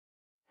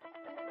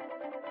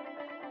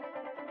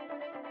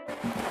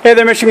Hey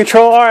there, Mission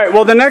Control. All right,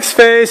 well, the next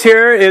phase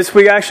here is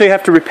we actually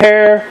have to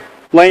repair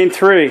lane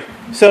 3.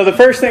 So the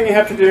first thing you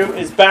have to do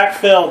is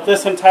backfill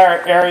this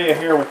entire area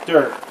here with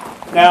dirt.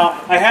 Now,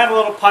 I have a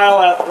little pile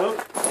out,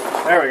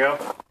 there we go.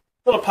 A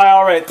little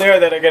pile right there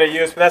that I'm going to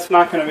use, but that's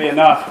not going to be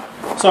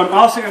enough. So I'm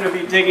also going to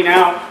be digging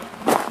out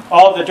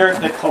all the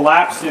dirt that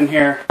collapsed in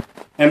here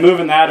and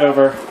moving that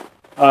over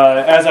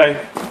as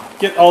I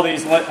get all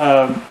these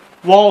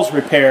walls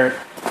repaired.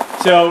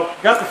 So,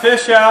 got the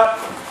fish out.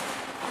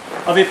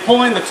 I'll be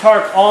pulling the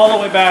tarp all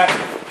the way back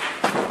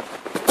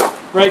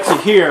right to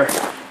here.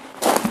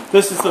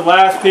 This is the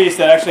last piece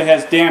that actually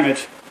has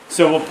damage.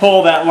 So we'll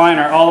pull that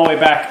liner all the way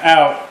back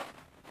out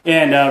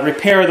and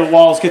repair the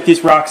walls, get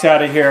these rocks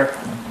out of here.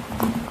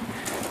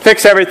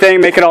 Fix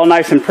everything, make it all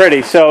nice and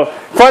pretty. So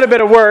quite a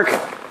bit of work.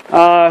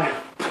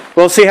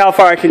 We'll see how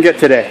far I can get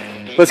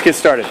today. Let's get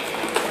started.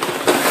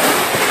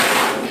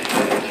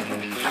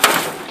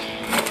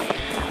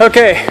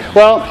 Okay,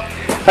 well,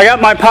 I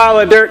got my pile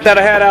of dirt that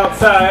I had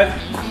outside.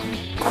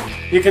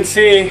 You can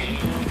see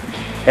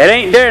it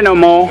ain't there no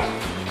more.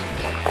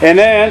 And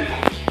then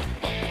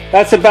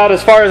that's about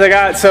as far as I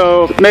got,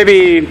 so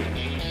maybe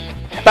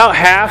about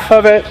half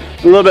of it,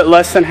 a little bit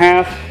less than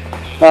half.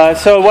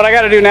 So what I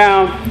got to do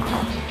now,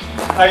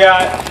 I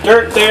got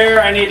dirt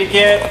there I need to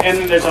get, and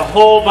then there's a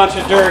whole bunch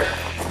of dirt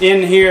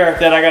in here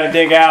that I got to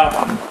dig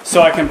out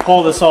so I can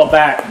pull this all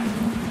back.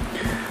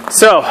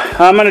 So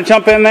I'm going to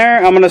jump in there,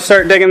 I'm going to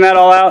start digging that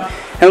all out.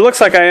 And it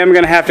looks like I am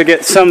going to have to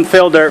get some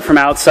fill dirt from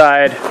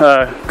outside,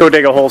 go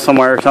dig a hole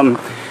somewhere or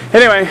something.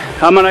 Anyway,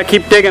 I'm going to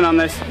keep digging on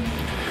this.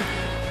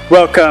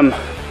 Welcome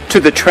to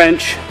the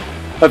trench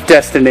of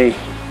destiny.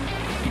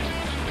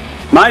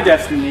 My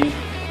destiny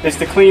is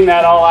to clean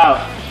that all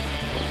out.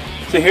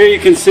 So here you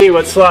can see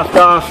what's sloughed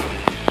off,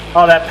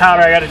 all that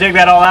powder. I got to dig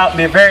that all out and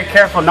be very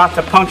careful not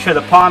to puncture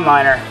the pond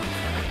liner.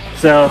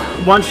 So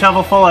one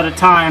shovelful at a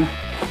time,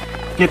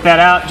 get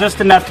that out,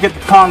 just enough to get the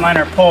pond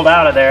liner pulled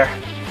out of there.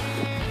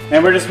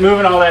 And we're just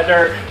moving all that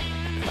dirt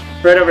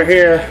right over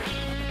here,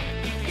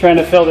 trying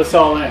to fill this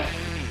all in.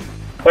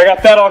 So I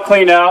got that all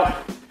cleaned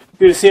out.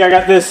 You can see I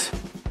got this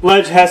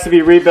ledge has to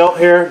be rebuilt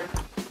here,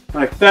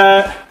 like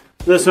that.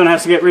 This one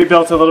has to get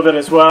rebuilt a little bit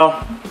as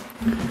well.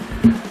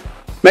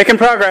 Making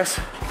progress.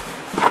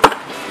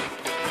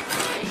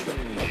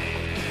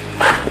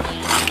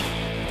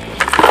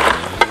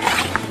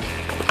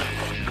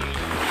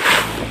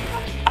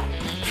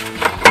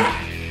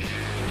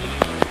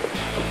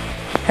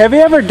 Have you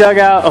ever dug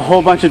out a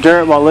whole bunch of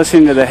dirt while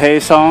listening to the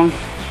Hay song?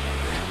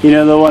 You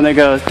know, the one that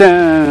goes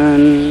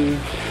dun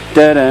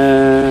da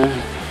da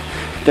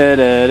da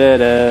da da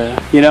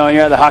da. You know, when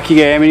you're at the hockey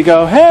game and you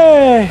go,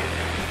 hey!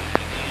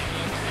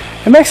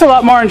 It makes it a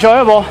lot more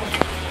enjoyable.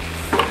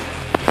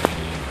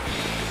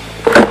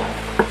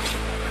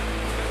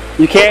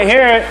 You can't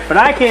hear it, but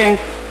I can.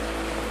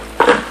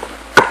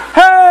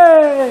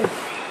 Hey!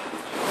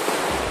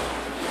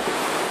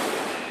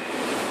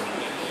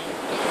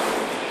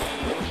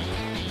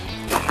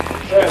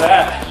 Look at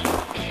that.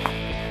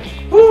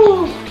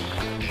 Woo!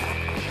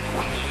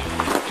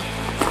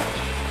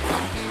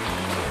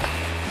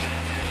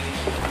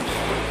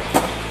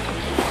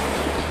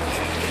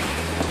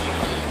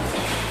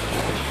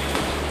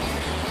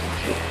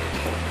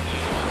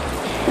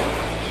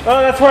 Oh,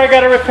 that's where I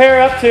got to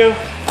repair up to.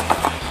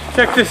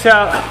 Check this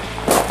out.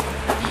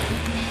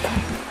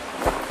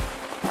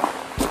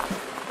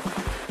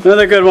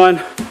 Another good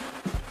one.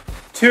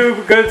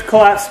 2 good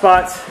collapse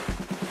spots.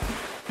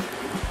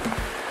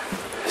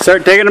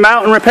 Start digging them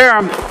out and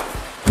repair them.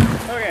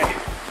 Okay,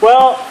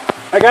 well,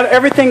 I got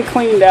everything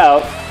cleaned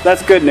out.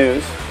 That's good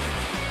news.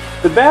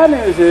 The bad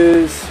news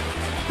is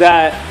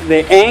that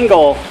the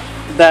angle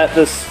that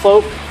the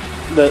slope,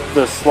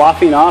 the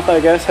sloughing off, I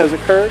guess, has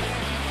occurred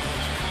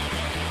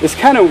is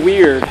kind of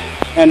weird,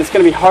 and it's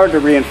going to be hard to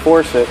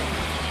reinforce it.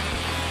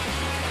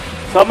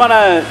 So I'm going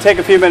to take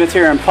a few minutes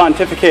here and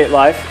pontificate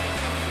life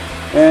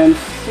and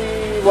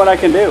see what I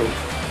can do.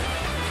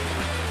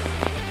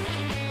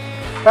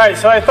 Alright,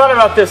 so I thought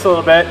about this a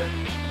little bit,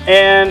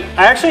 and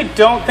I actually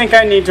don't think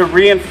I need to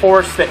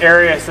reinforce the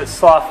areas that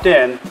sloughed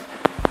in.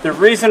 The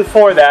reason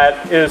for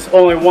that is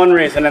only one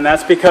reason, and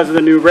that's because of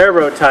the new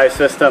railroad tie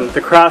system,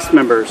 the cross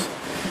members.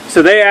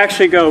 So they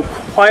actually go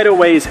quite a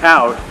ways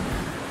out.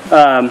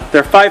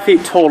 They're 5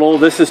 feet total.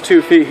 This is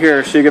 2 feet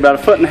here, so you get about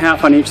 1.5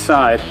 feet on each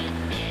side.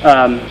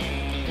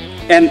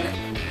 And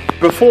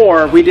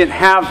before, we didn't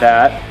have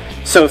that,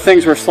 so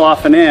things were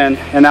sloughing in,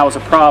 and that was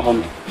a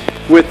problem.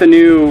 With the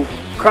new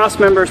cross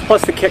members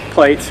plus the kick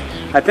plates,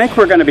 I think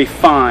we're going to be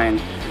fine.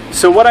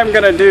 So what I'm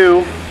going to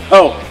do,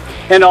 oh,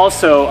 and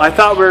also I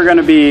thought we were going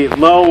to be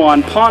low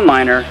on pond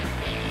liner.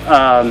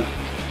 I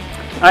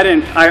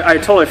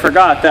totally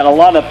forgot that a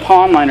lot of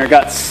pond liner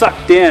got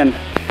sucked in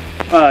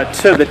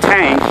to the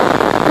tank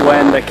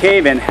when the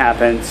cave-in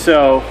happened.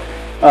 So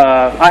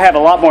I have a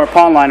lot more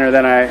pond liner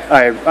than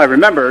I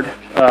remembered.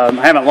 I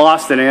haven't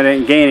lost any, I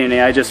didn't gain any.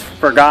 I just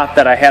forgot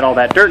that I had all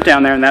that dirt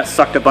down there, and that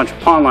sucked a bunch of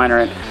pond liner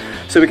in.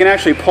 So we can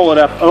actually pull it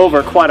up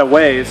over quite a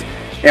ways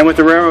And with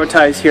the railroad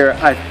ties here,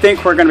 I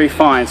think we're going to be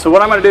fine. So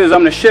what I'm going to do is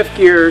I'm going to shift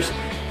gears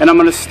and I'm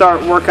going to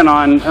start working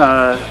on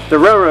the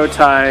railroad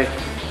tie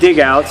dig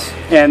outs,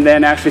 and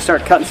then actually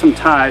start cutting some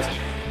ties,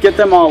 get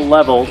them all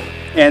leveled,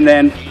 and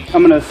then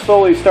I'm going to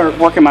slowly start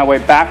working my way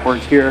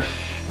backwards here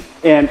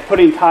and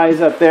putting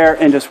ties up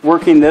there and just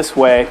working this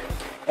way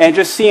and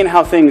just seeing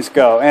how things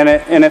go. And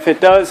if it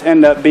does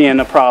end up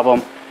being a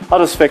problem, I'll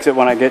just fix it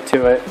when I get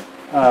to it.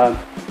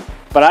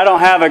 But I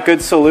don't have a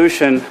good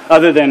solution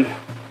other than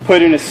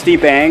putting a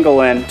steep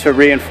angle in to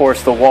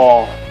reinforce the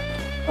wall,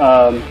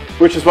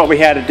 which is what we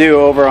had to do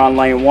over on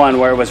lane 1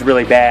 where it was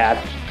really bad.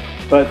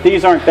 But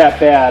these aren't that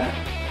bad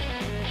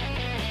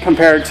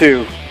compared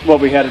to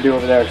what we had to do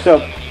over there. So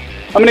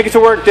I'm going to get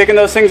to work digging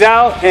those things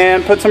out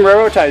and put some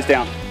railroad ties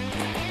down.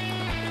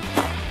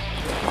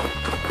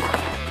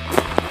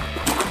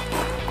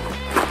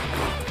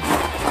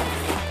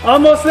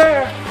 Almost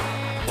there.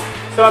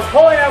 So I'm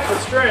pulling out the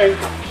string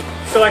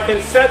so I can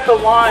set the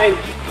line,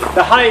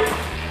 the height.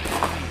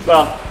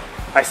 Well,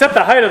 I set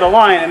the height of the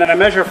line and then I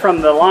measure from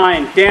the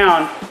line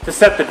down to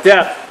set the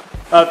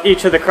depth of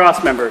each of the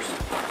cross members.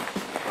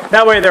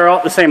 That way they're all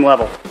at the same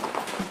level.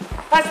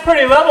 That's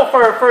pretty level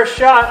for our first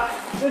shot.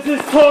 This is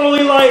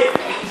totally light.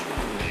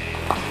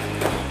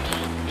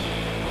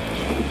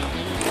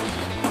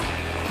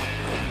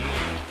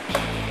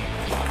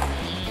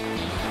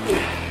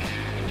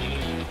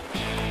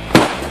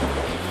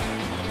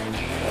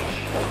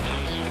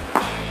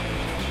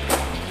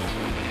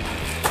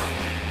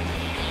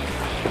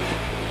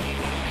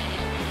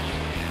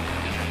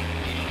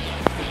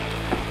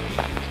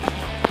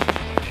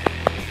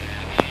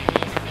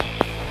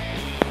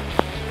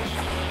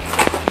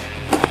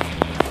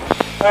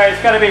 All right,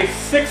 it's got to be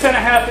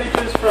 6.5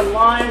 inches from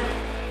line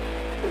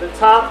to the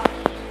top,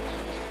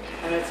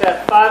 and it's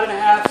at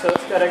 5.5, so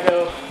it's got to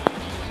go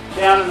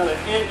down another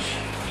inch,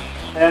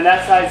 and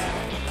that side's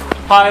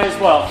high as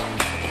well.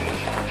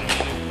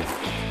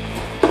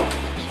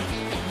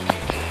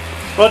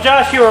 Well,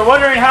 Josh, you were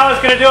wondering how I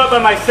was going to do it by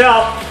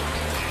myself,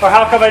 or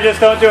how come I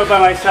just don't do it by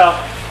myself.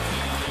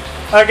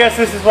 I guess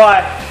this is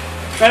why.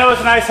 Man, it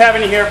was nice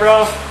having you here,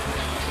 bro.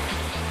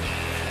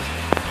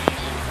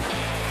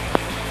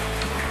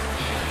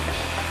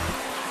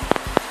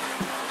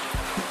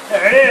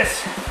 There it is.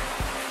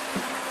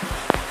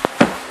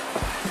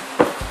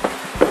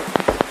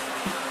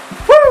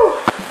 Woo!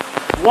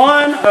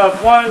 1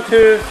 of 1,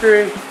 2,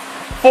 3,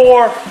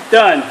 4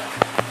 done.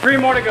 3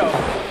 more to go.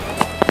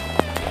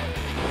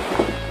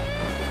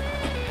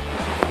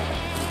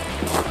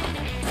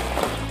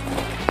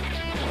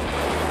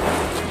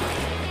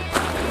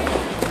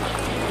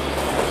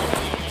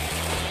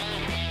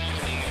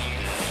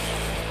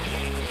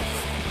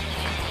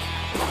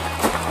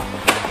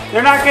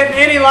 They're not getting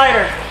any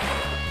lighter.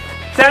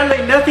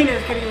 Sadly, nothing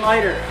is getting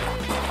lighter.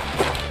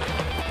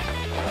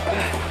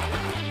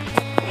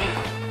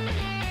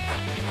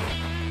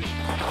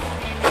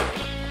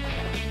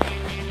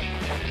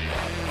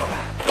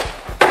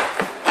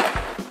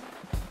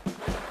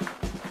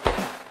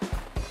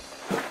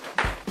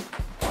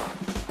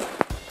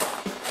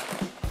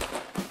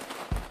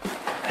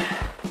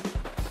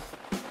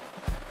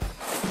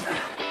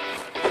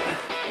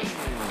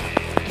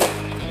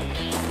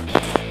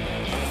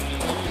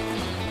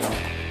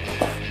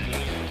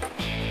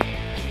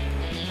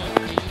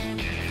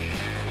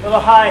 A little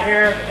high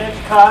here,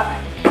 edge caught.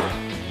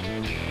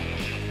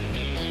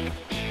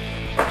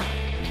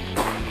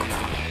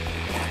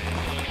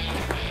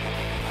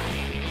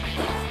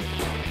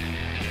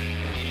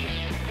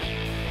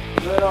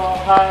 Little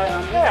high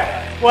on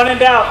there. When in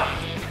doubt,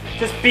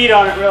 just beat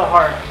on it real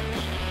hard.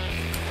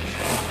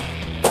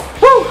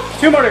 Woo!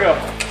 2 more to go.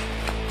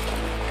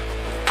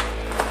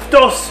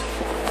 Dos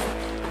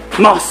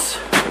más.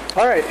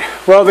 All right.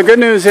 Well, the good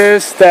news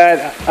is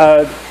that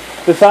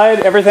the side,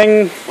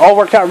 everything all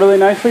worked out really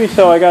nicely.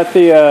 So I got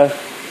the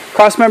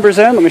cross members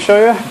in. Let me show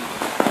you. 1,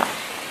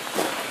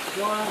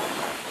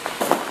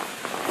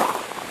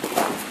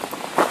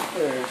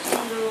 2,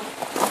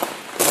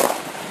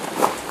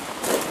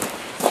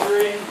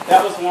 3.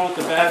 That was the one with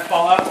the bad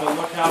fallout, but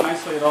look how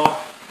nicely it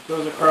all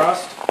goes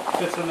across.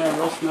 Fits in there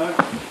real snug.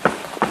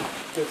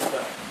 Good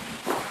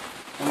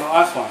stuff. And the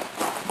last one.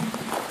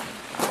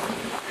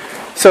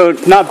 So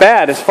not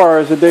bad as far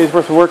as the day's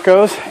worth of work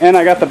goes. And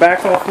I got the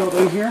back all filled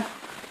in here.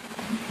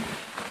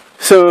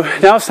 So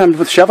now it's time to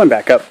put the shoveling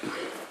back up.